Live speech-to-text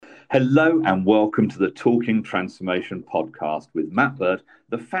Hello and welcome to the Talking Transformation podcast with Matt Bird,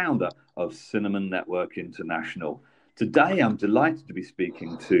 the founder of Cinnamon Network International. Today, I'm delighted to be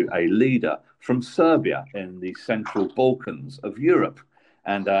speaking to a leader from Serbia in the Central Balkans of Europe.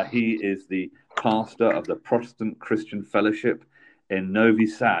 And he is the pastor of the Protestant Christian Fellowship in Novi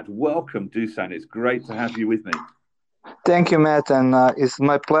Sad. Welcome, Dusan. It's great to have you with me. Thank you, Matt, and it's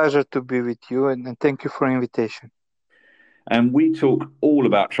my pleasure to be with you, and thank you for the invitation. And we talk all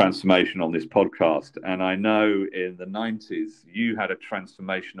about transformation on this podcast. And I know in the 90s, you had a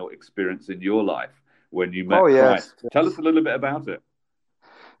transformational experience in your life when you met Christ. Yes. Tell us a little bit about it.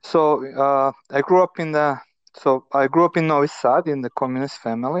 So I grew up in Novi Sad in the communist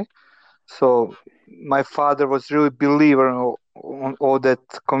family. So my father was really believer on all that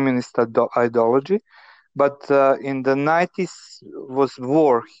communist ideology. But in the 90s was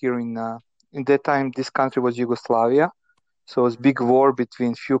war here in that time. This country was Yugoslavia. So it was big war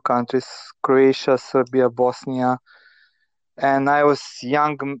between few countries, Croatia, Serbia, Bosnia. And I was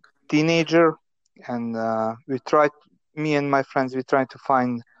young teenager, and me and my friends, we tried to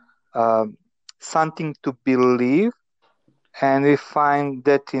find something to believe. And we find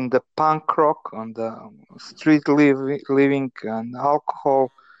that in the punk rock, on the street living and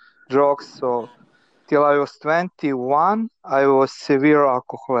alcohol, drugs. So till I was 21, I was severe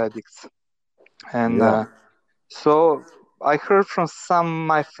alcohol addict. And so I heard from some of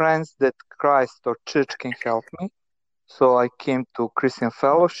my friends that Christ or church can help me. So I came to Christian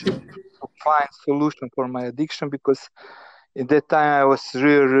Fellowship to find solution for my addiction, because at that time I was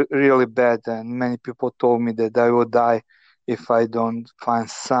really, really bad, and many people told me that I would die if I don't find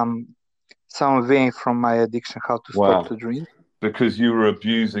some way from my addiction how to stop to drink. Because you were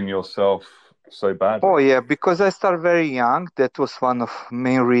abusing yourself so badly. Oh yeah, because I started very young. That was one of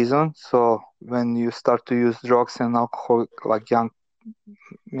main reasons. So when you start to use drugs and alcohol like young,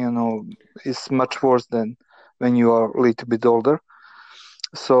 it's much worse than when you are a little bit older.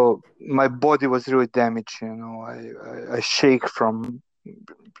 So my body was really damaged. I shake from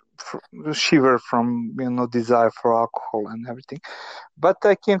shiver from desire for alcohol and everything. But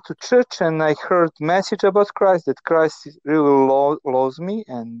I came to church and I heard message about Christ, that Christ really loves me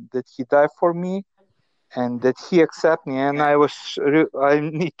and that He died for me and that He accept me. And I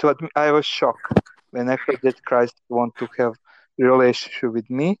need to admit, I was shocked when I heard that Christ want to have a relationship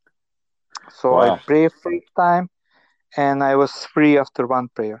with me. So I prayed first time, and I was free after one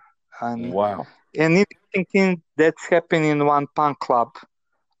prayer. And interesting thing that's happened in one punk club,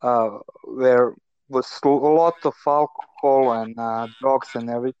 where was a lot of alcohol and drugs and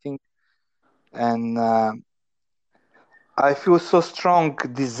everything. And I feel so strong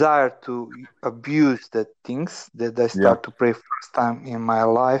desire to abuse that things that I start to pray first time in my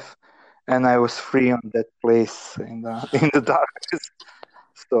life, and I was free on that place in the darkness.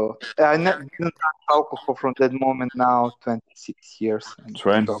 So I didn't drink alcohol from that moment. Now 26 years.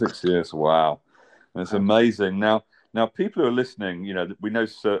 26 years, wow, that's amazing. Now people who are listening, we know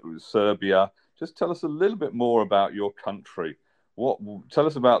Serbia. Just tell us a little bit more about your country. Tell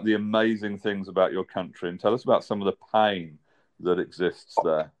us about the amazing things about your country, and tell us about some of the pain that exists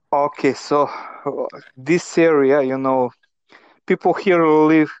there. Okay, so this area, people here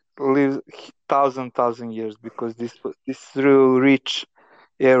live thousand years, because this real rich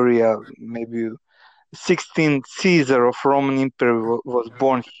area. Maybe 16th Caesar of Roman Empire was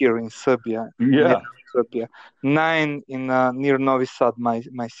born here in Serbia. Serbia. 9 in near Novi Sad, my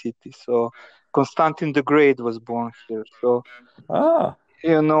city. So Constantine the Great was born here. So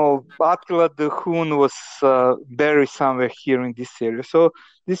Attila the Hun was buried somewhere here in this area. So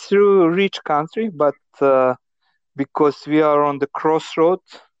this is a really rich country, but because we are on the crossroad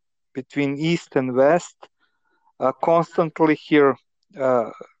between east and west, constantly here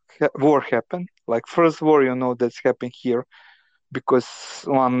war happened. Like first war, that's happened here, because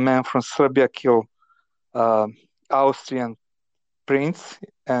one man from Serbia killed Austrian prince,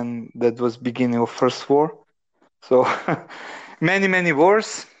 and that was beginning of first war. So many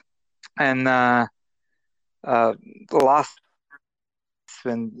wars, and last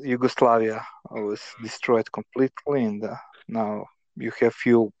when Yugoslavia was destroyed completely, and now you have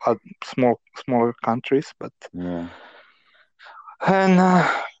few smaller countries, but and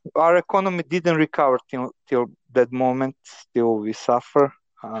our economy didn't recover till that moment. Still we suffer.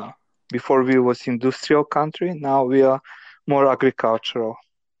 Before we was industrial country, now we are more agricultural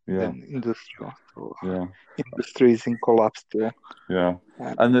than industrial. So industry is in collapse too.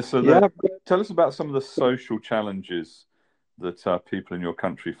 Tell us about some of the social challenges that people in your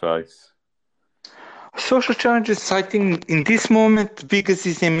country face. Social challenges, I think, in this moment, biggest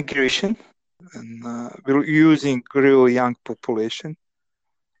is immigration, and we're using real young population.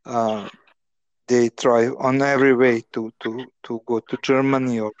 they try on every way to go to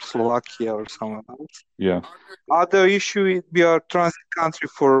Germany or Slovakia or somewhere else. Yeah. Other issue, we are transit country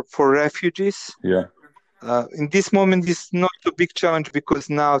for refugees. Yeah. In this moment, it's not a big challenge because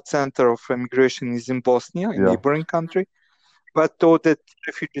now center of immigration is in Bosnia, a neighboring country, but all that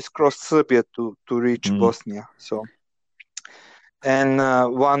refugees cross Serbia to reach Bosnia. So, and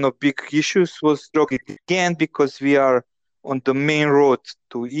one of big issues was drug again because we are on the main road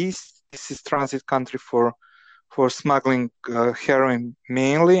to east. This is transit country for smuggling heroin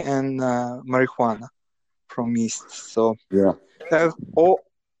mainly and marijuana from east. So all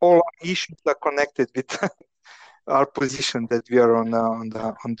our issues are connected with our position that we are on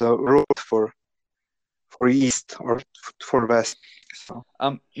the road for east or for west. So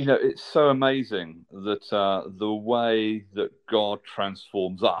it's so amazing that the way that God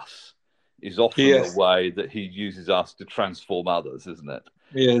transforms us is often the way that He uses us to transform others, isn't it?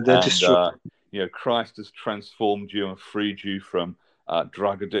 Yeah, that is true. Christ has transformed you and freed you from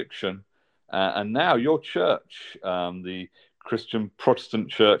drug addiction, and now your church, the Christian Protestant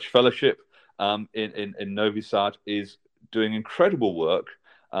Church Fellowship in Novi Sad, is doing incredible work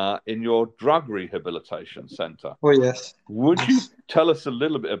in your drug rehabilitation center. Oh yes. Would you tell us a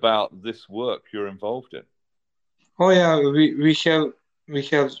little bit about this work you're involved in? Oh yeah, we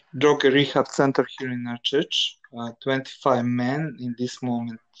have drug rehab center here in our church. 25 men in this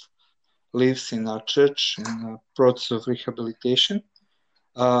moment lives in our church in the process of rehabilitation.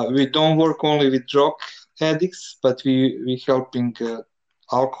 We don't work only with drug addicts, but we helping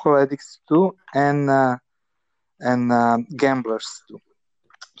alcohol addicts too, and gamblers too.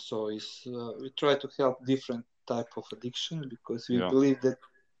 So we try to help different type of addiction because we believe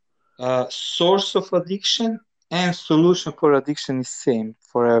that source of addiction and solution for addiction is same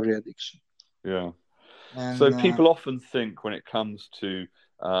for every addiction. Yeah. And, so people often think when it comes to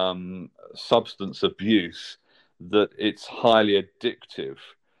substance abuse that it's highly addictive,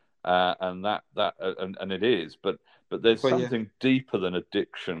 and and it is, but there's something deeper than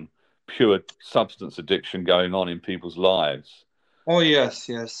addiction, pure substance addiction going on in people's lives. Oh yes.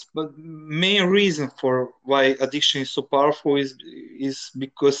 But main reason for why addiction is so powerful is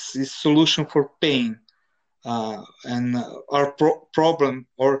because it's solution for pain, and our problem,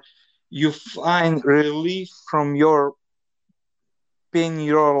 or you find relief from your pain in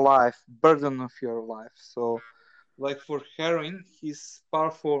your life, burden of your life. So, like for heroin, he's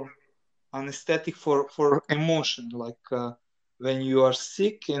powerful anesthetic for emotion. Like when you are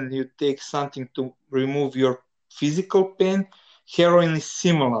sick and you take something to remove your physical pain, heroin is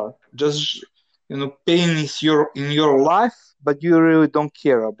similar. Just pain is in your life, but you really don't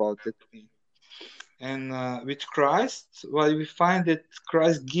care about that pain. And with Christ, well, we find that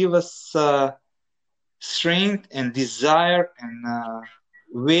Christ gives us strength and desire and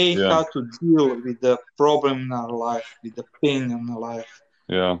way how to deal with the problem in our life, with the pain in our life.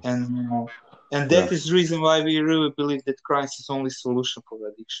 Yeah. And that is the reason why we really believe that Christ is only solution for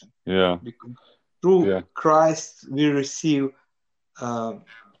addiction. Yeah. Because through Christ we receive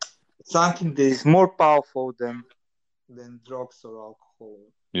something that is more powerful than drugs or alcohol.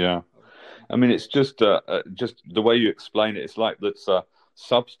 Yeah. I mean, it's just the way you explain it. It's like that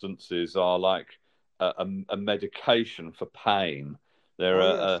substances are like a medication for pain.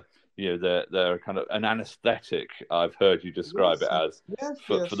 They're they're kind of an anesthetic. I've heard you describe it as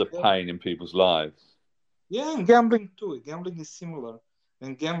for the pain in people's lives. Yeah, and gambling too. Gambling is similar,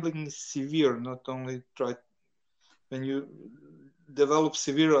 and gambling is severe. Not only when you develop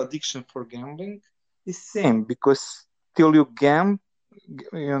severe addiction for gambling, it's same because till you gamble,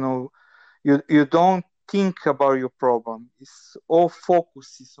 you don't think about your problem. It's all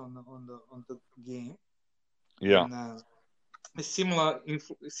focus is on the game. Yeah. And similar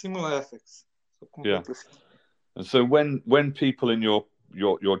effects. So and so when people in your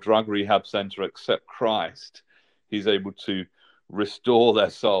drug rehab center accept Christ, He's able to restore their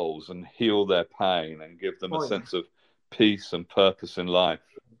souls and heal their pain and give them a sense of peace and purpose in life.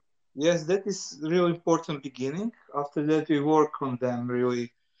 Yes, that is really important beginning. After that, we work on them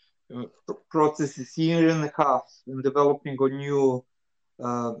really. Processes year and a half in developing a new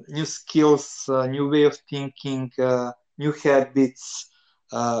skills, new way of thinking, new habits.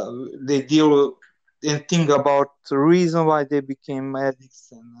 They deal and think about the reason why they became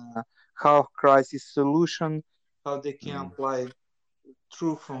addicts and how Christ is solution, how they can apply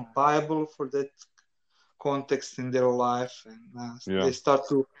truth from Bible for that context in their life, and they start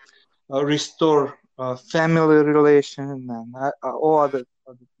to restore family relation and all other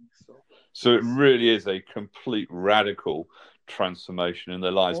things. So it really is a complete radical transformation in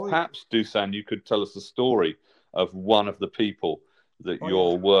their lives. Perhaps, Dusan, you could tell us the story of one of the people that Oh, yeah.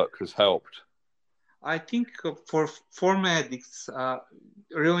 your work has helped? I think for former addicts,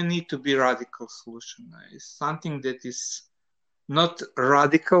 really need to be radical solution. It's something that is not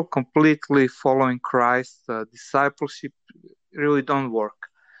radical, completely following Christ. Discipleship really don't work.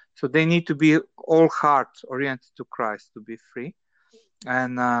 So they need to be all heart oriented to Christ to be free.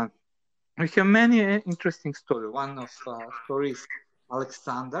 And we have many interesting stories. One of stories,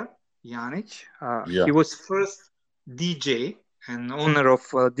 Alexander Janic. Yeah. He was first DJ and owner of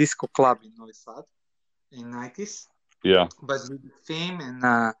a disco club in Novi Sad in 90s. Yeah. But with fame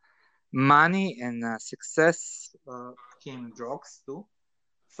and money and success came drugs too.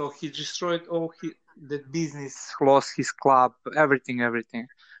 So he destroyed all the business, lost his club, everything,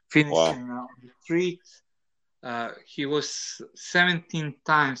 finishing on the street. He was 17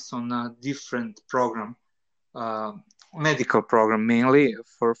 times on a different program, medical program mainly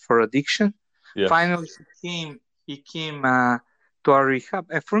for addiction. Yes. Finally, he came to our rehab.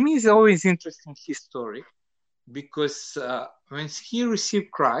 And for me, it's always interesting his story because when he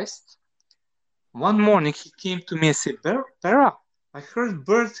received Christ, one morning he came to me and said, Pera, I heard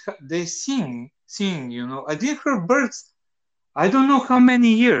birds, they sing, I didn't hear birds. I don't know how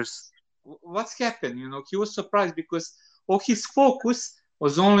many years. What's happened? He was surprised because all his focus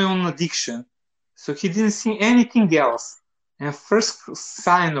was only on addiction. So he didn't see anything else. And first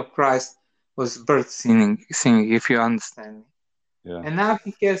sign of Christ was birds singing, if you understand me. Yeah. And now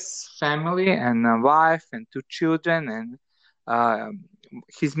he has family and a wife and 2 children, and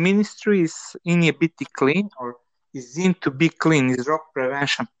his ministry is In a Bit Clean, or is In to Be Clean, is drug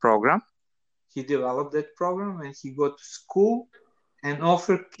prevention program. He developed that program and he go to school and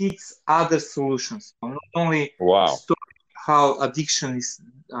offer kids other solutions. So not only how addiction is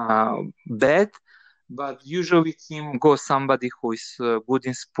bad, but usually him go somebody who is good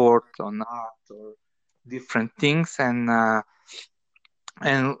in sport or art or different things, and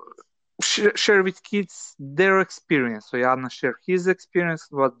share with kids their experience. So Yana share his experience,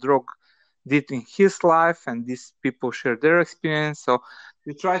 what drug did in his life, and these people share their experience. So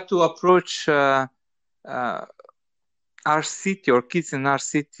we try to approach our city or kids in our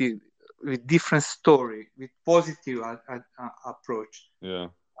city with different story, with positive approach. Yeah,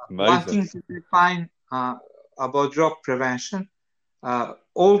 amazing. One thing that we find about drug prevention,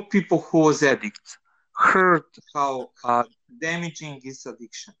 all people who was addicts heard how damaging is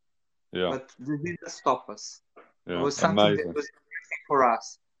addiction. Yeah. But they didn't stop us. Yeah. It was something amazing. that was amazing for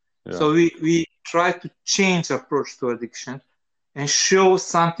us. Yeah. So we try to change approach to addiction and show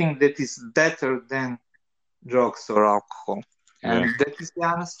something that is better than drugs or alcohol. And that is the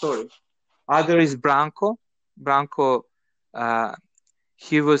honest story. Other is Branko. Branko,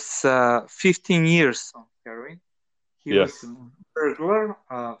 he was 15 years on heroin. He was a burglar,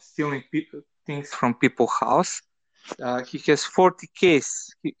 stealing things from people's house. He has 40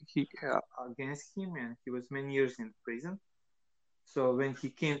 cases against him, and he was many years in prison. So when he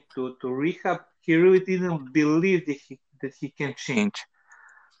came to rehab, he really didn't believe that he can change.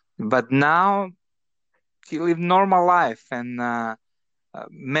 But now he lived normal life and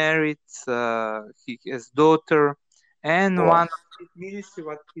married. He has daughter, and one of his ministry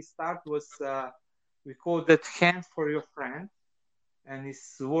what he started was we call that Hand for Your Friend, and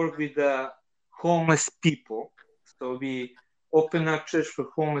it's work with homeless people. So we open up church for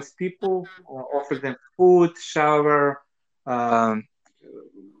homeless people, offer them food, shower,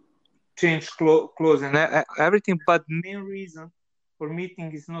 change clothes and everything. But main reason for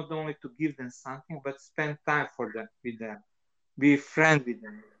meeting is not only to give them something, but spend time with them, be friend with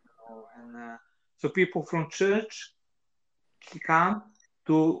them. And so people from church come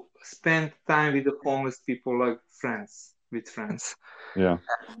to spend time with the homeless people like friends. Yeah.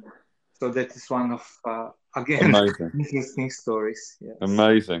 So that is one of, again, amazing. Interesting stories. Yes.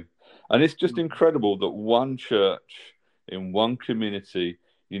 Amazing. And it's just incredible that one church in one community,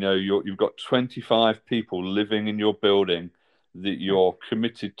 you've got 25 people living in your building that you're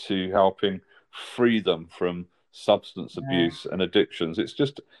committed to helping free them from substance abuse and addictions. It's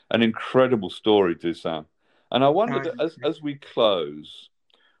just an incredible story, Dusan. And I wondered, as we close,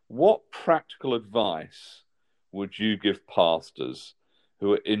 what practical advice would you give pastors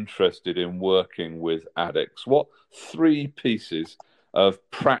who are interested in working with addicts? What 3 pieces of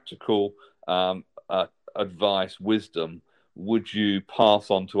practical advice, wisdom, would you pass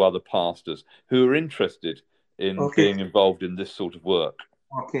on to other pastors who are interested in being involved in this sort of work?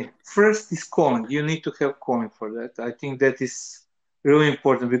 Okay. First is calling. You need to have calling for that. I think that is really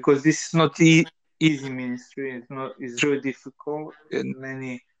important because this is not easy ministry. It's really difficult.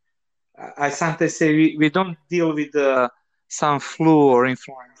 And I sometimes say we don't deal with some flu or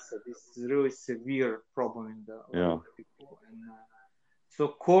influenza. This is really severe problem in the life of people. So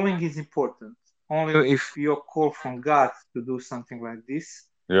calling is important. Only if you're called from God to do something like this,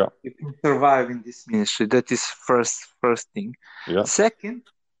 Yeah. you can survive in this ministry. That is first thing. Yeah. Second,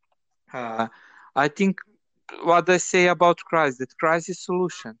 I think what I say about Christ, that Christ is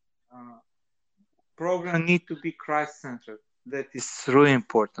solution. Program need to be Christ-centered. That is really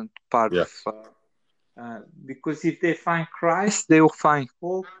important part Yes. of because if they find Christ, they will find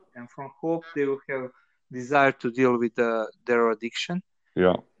hope, and from hope they will have desire to deal with their addiction.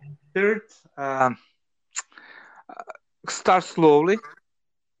 Yeah. Third, start slowly.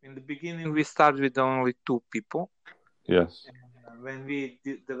 In the beginning, we start with only 2 people. Yes. And when we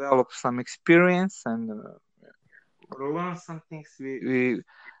develop some experience and learn some things, we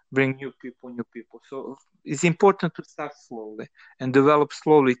bring new people. So it's important to start slowly and develop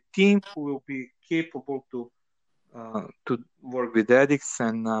slowly team who will be capable to work with addicts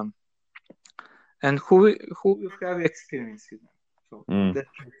and who will have experience with them. So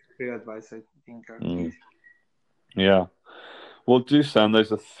that's the advice I think I give. Yeah. Well, Dusan,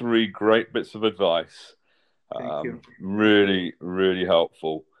 those are 3 great bits of advice. Thank you. Really, really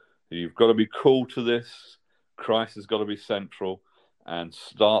helpful. You've got to be cool to this. Christ has got to be central, and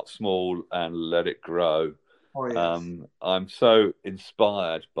start small and let it grow. Oh, yes. I'm so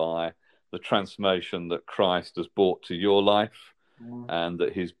inspired by the transformation that Christ has brought to your life, and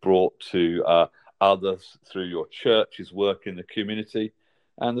that he's brought to others through your church, his work in the community,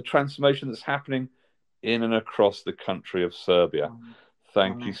 and the transformation that's happening in and across the country of Serbia.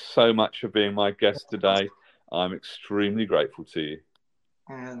 Thank you so much for being my guest today. I'm extremely grateful to you.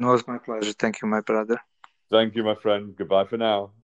 And it was my pleasure. Thank you, my brother. Thank you, my friend. Goodbye for now.